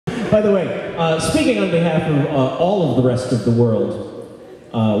By the way, speaking on behalf of all of the rest of the world,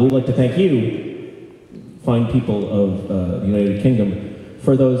 we'd like to thank you, fine people of the United Kingdom,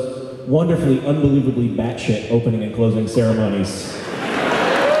 for those wonderfully, unbelievably batshit opening and closing ceremonies.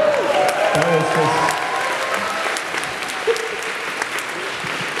 That was just...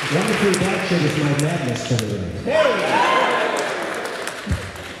 Wonderfully batshit is my madness, by the way. Hey!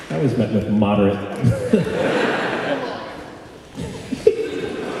 That was met with moderate.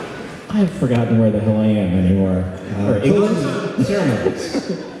 I've forgotten where the hell I am anymore.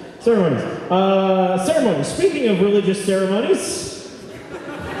 Ceremonies. Ceremonies. Ceremonies. Speaking of religious ceremonies,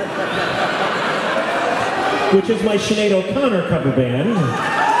 which is my Sinead O'Connor cover band.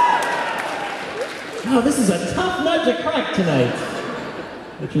 Oh, this is a tough nut to crack tonight.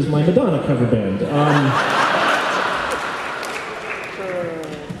 Which is my Madonna cover band.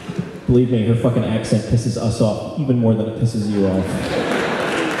 Believe me, her fucking accent pisses us off even more than it pisses you off.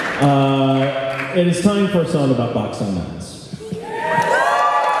 It is time for a song about boxing nuns.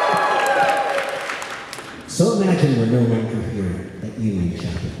 So imagine we're no longer here at Union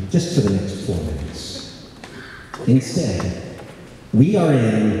Chapel, just for the next 4 minutes. Instead, we are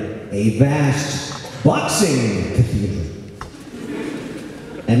in a vast boxing cathedral.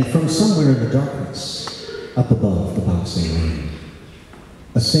 And from somewhere in the darkness, up above the boxing ring,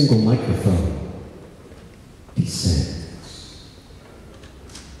 a single microphone descends.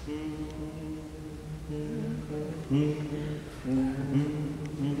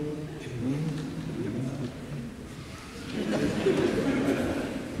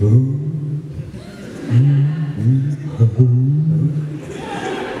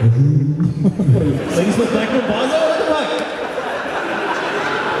 Ladies with Beckman Bazo, what the fuck?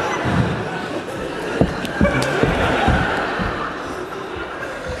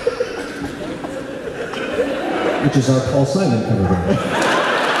 Which is our Paul Simon cover band.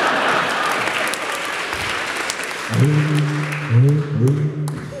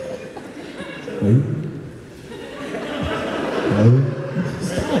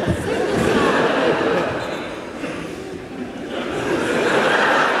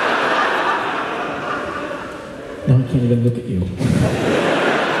 Now I can't even look at you.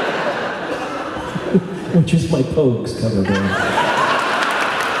 Which is my Pogues cover band.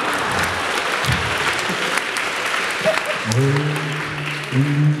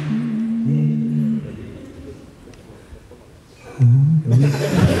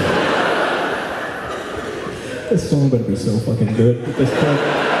 This song better be so fucking good at this point.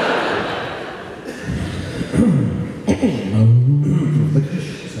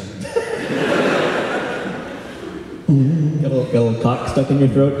 Got a little cock stuck in your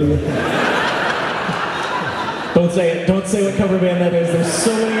throat, do you? Don't say it. Don't say what cover band that is. There's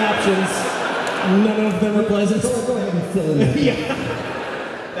so many options. None of them are pleasant. Go ahead and fill in that. Yeah.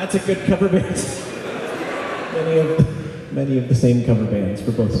 That's a good cover band. Many of the same cover bands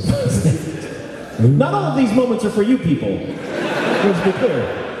for both of us. Not all of these moments are for you people. Let's be clear.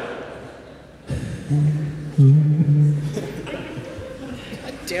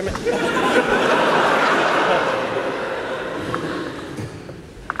 God damn it.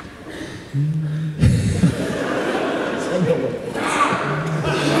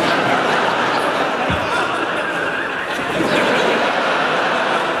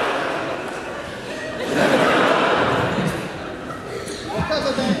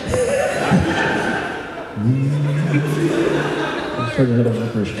 I just heard another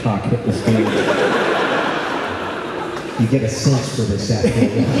licorice cock hit the stage. You get a sense for this after a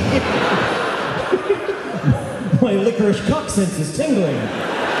while. My licorice cock sense is tingling.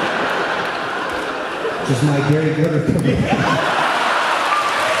 Which is my Gary Glitter cover band.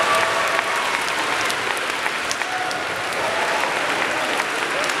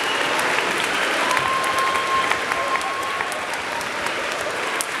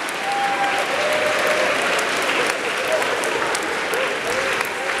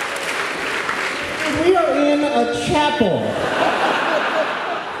 We are in a chapel.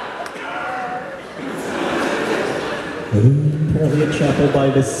 Apparently a chapel by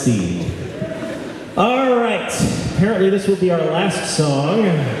the sea. All right. Apparently this will be our last song.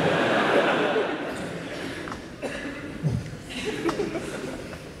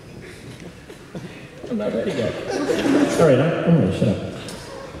 I'm not ready yet. All right, I'm ready. Shut up.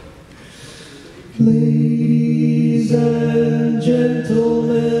 Ladies and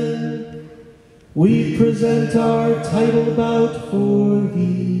gentlemen, we present our title bout for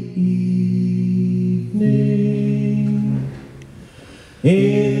the evening.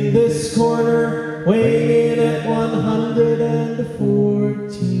 In this corner, weighing in at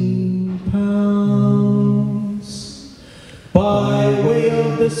 114 pounds, by way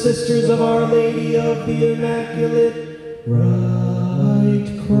of the Sisters of Our Lady of the Immaculate Right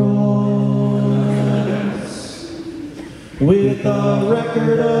Cross. With a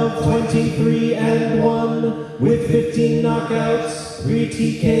record of 23-1, with 15 knockouts, 3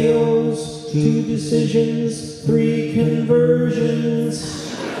 TKOs, 2 decisions, 3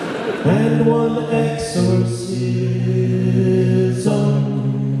 conversions, and 1 exorcism.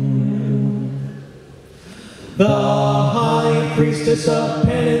 The High Priestess of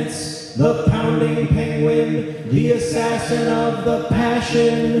Penance, the Pounding Penguin, the Assassin of the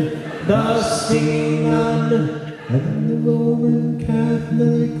Passion, the Stinging Nun, and the Roman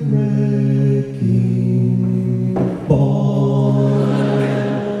Catholic Wrecking Ball.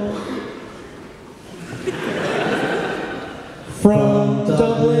 From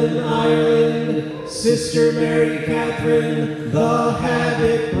Dublin, Ireland, Sister Mary Catherine, the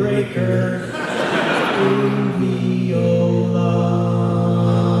Habit Breaker, Inviolata.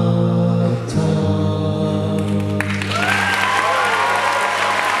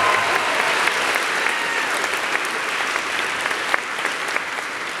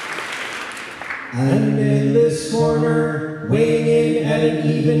 And in this corner, weighing in at an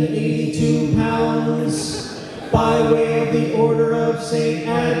even 82 pounds, by way of the Order of St.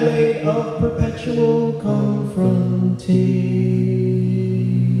 Adelaide of Perpetual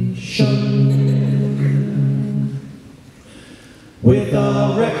Confrontation, with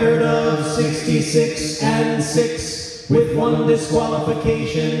a record of 66-6, with 1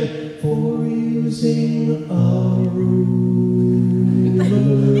 disqualification for using a ruler.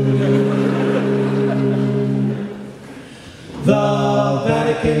 The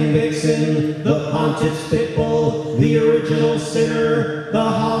Vatican Vixen, the Pontiff's Pitbull, the original sinner, the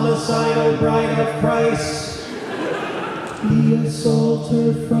homicidal bride of Christ, the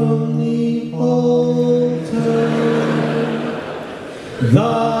assaulter from the altar, the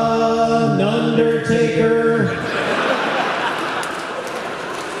Undertaker,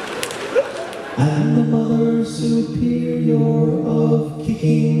 and the Mother Superior of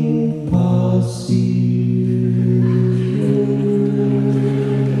Kicking Posterior.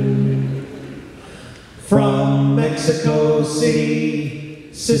 From Mexico City,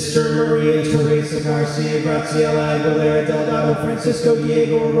 Sister Maria Teresa Garcia, Graciela Aguilera, Delgado, Francisco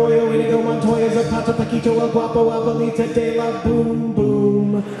Diego Arroyo, Inigo Montoya, Zapata, Paquito, El Guapo, Abuelita de la Boom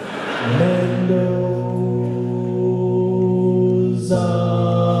Boom, Mendoza.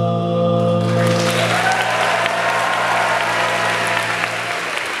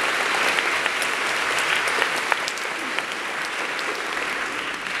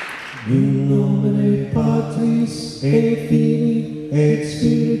 In nomine Patris et Filii et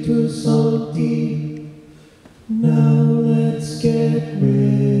Spiritus Sancti. Now let's get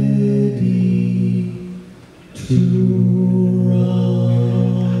ready to